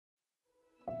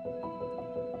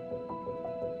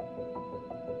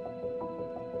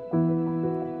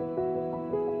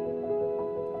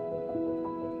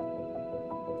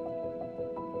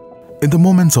In the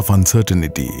moments of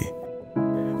uncertainty,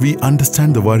 we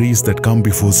understand the worries that come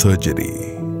before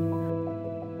surgery.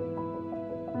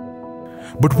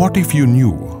 But what if you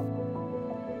knew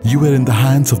you were in the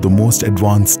hands of the most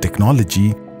advanced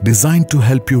technology designed to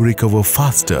help you recover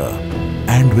faster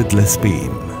and with less pain?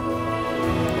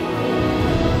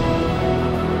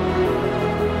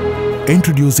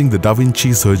 Introducing the Da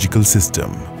Vinci surgical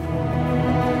system,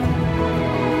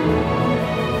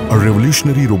 a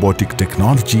revolutionary robotic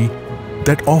technology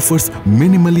that offers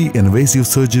minimally invasive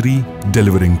surgery,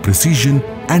 delivering precision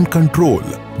and control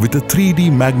with a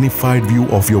 3D magnified view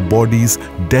of your body's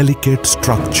delicate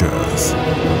structures.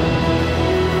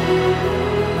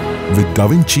 With Da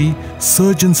Vinci,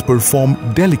 surgeons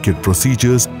perform delicate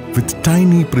procedures with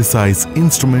tiny, precise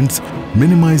instruments,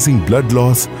 minimizing blood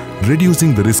loss,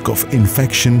 reducing the risk of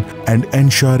infection, and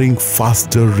ensuring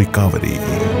faster recovery.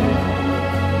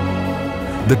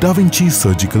 The Da Vinci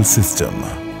surgical system.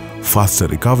 Faster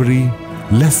recovery,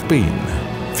 less pain,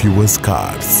 fewer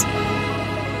scars.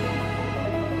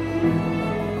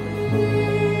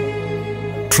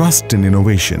 Trust in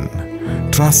innovation.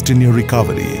 Trust in your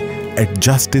recovery at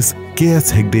Justice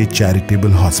S Hegde Charitable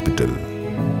Hospital.